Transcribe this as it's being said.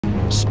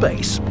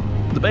Space.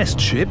 The best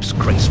ships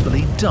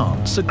gracefully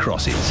dance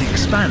across its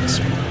expanse.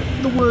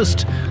 The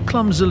worst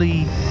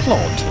clumsily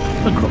plod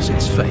across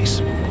its face.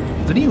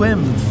 The new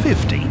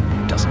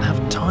M50 doesn't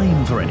have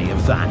time for any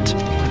of that.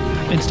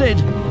 Instead,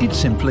 it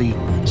simply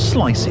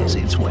slices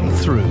its way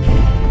through.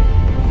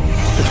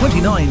 The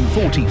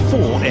 2944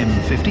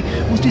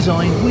 M50 was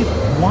designed with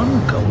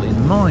one goal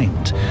in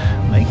mind: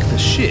 make the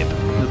ship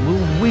that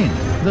will win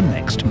the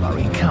next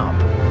Murray Cup.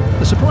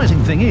 The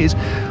surprising thing is,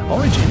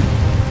 Origin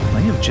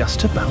may have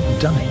just about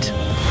done it.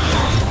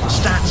 The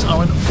stats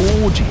are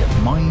an orgy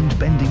of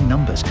mind-bending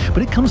numbers,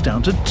 but it comes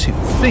down to two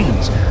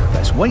things: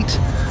 less weight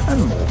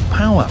and more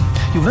power.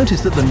 You'll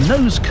notice that the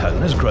nose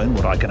cone has grown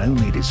what I can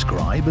only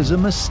describe as a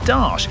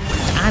moustache.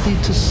 It's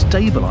added to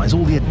stabilise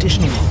all the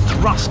additional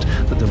thrust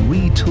that the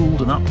retooled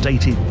and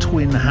updated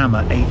twin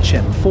hammer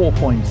HM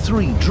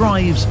 4.3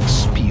 drives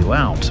spew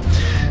out.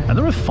 And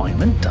the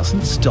refinement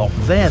doesn't stop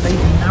there.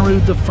 They've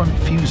narrowed the front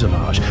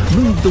fuselage,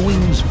 moved the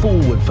wings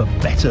forward for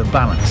better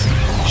balance,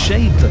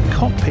 shaved the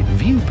cockpit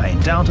view pane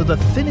down to the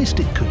thinnest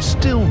it could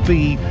still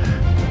be,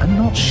 and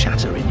not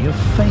shatter in your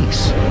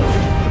face.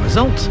 The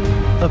result?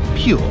 A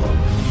pure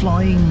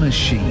flying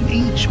machine.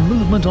 Each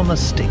movement on the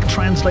stick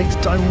translates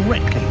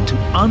directly into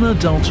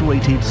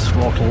unadulterated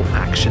throttle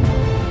action.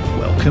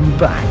 Welcome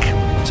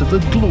back to the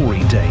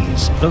glory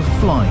days of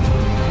flying.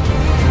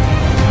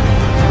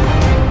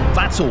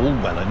 That's all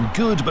well and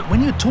good, but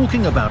when you're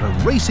talking about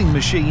a racing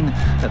machine,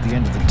 at the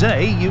end of the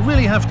day, you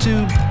really have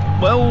to,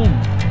 well,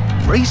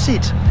 race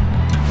it.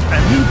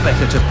 And who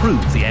better to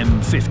prove the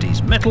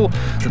M50's mettle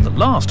than the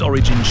last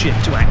Origin ship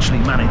to actually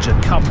manage a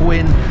cup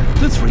win,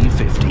 the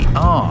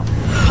 350R.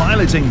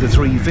 Piloting the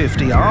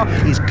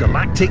 350R is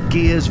Galactic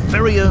Gear's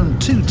very own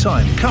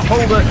two-time cup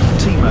holder,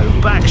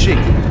 Timo Bakshi.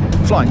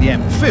 Flying the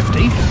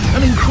M50,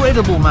 an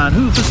incredible man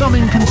who, for some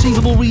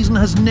inconceivable reason,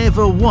 has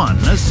never won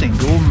a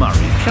single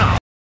Murray Cup.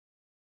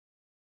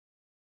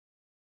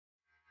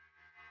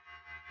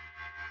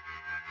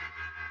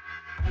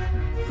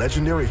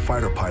 Legendary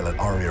fighter pilot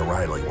Aria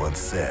Riley once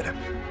said,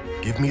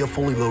 "Give me a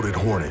fully loaded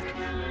Hornet,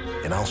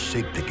 and I'll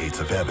shake the gates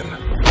of heaven."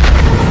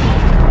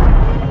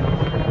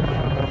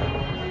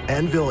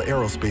 Anvil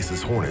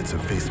Aerospace's Hornets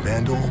have faced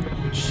Vandal,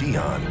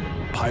 Xi'an,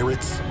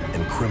 pirates,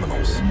 and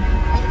criminals.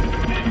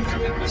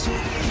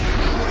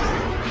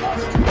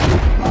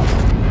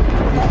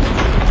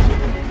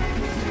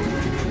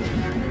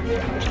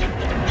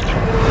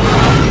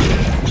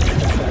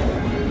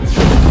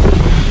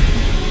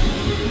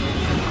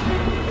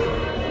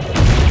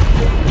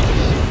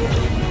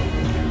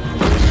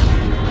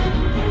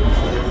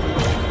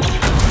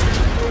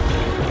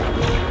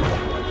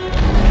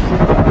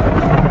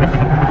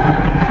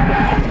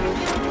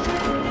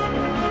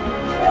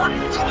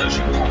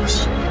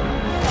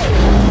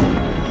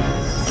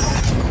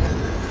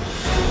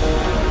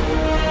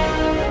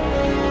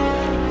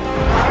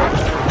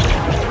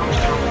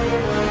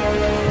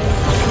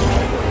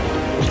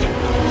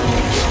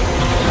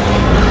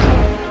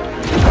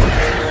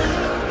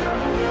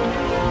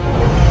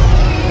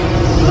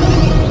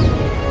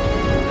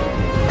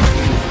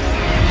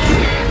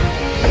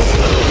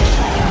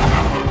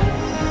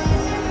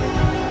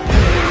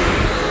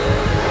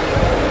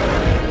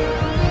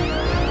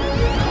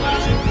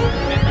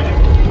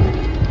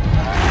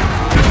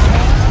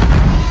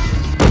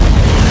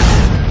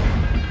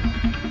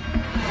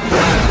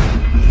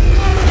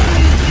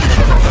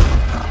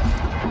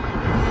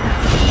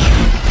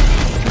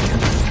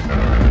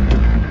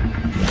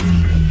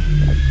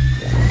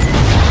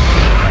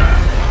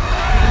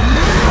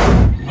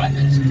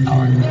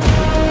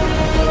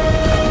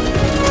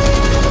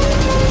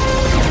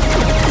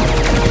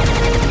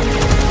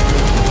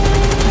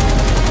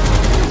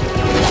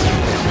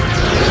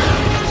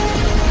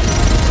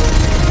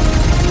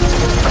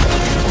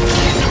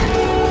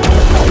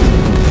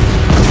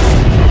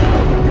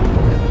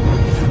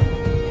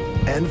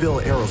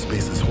 Anvil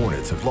Aerospace's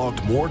Hornets have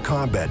logged more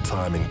combat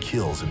time and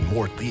kills in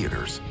more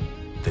theaters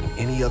than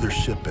any other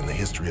ship in the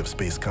history of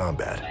space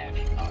combat.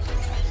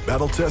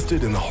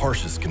 Battle-tested in the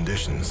harshest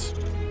conditions,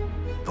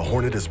 the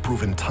Hornet has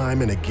proven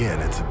time and again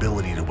its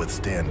ability to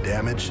withstand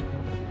damage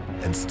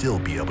and still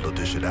be able to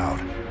dish it out.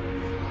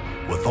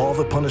 With all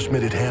the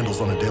punishment it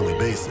handles on a daily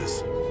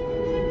basis,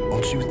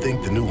 don't you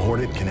think the new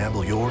Hornet can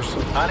handle yours?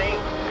 Honey,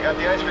 I got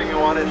the ice cream you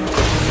wanted.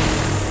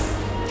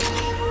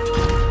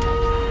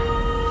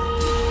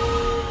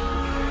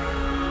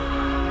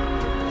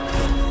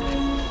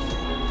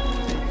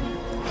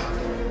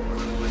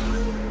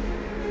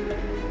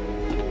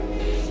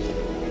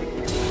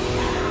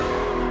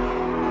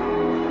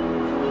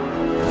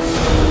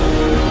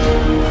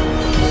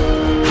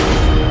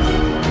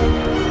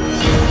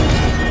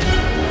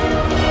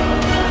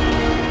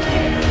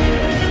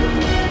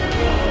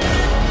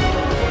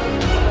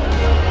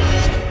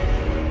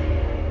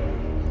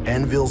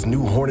 Anvil's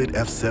new Hornet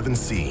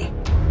F7C.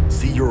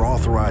 See your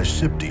authorized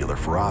ship dealer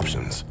for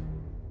options.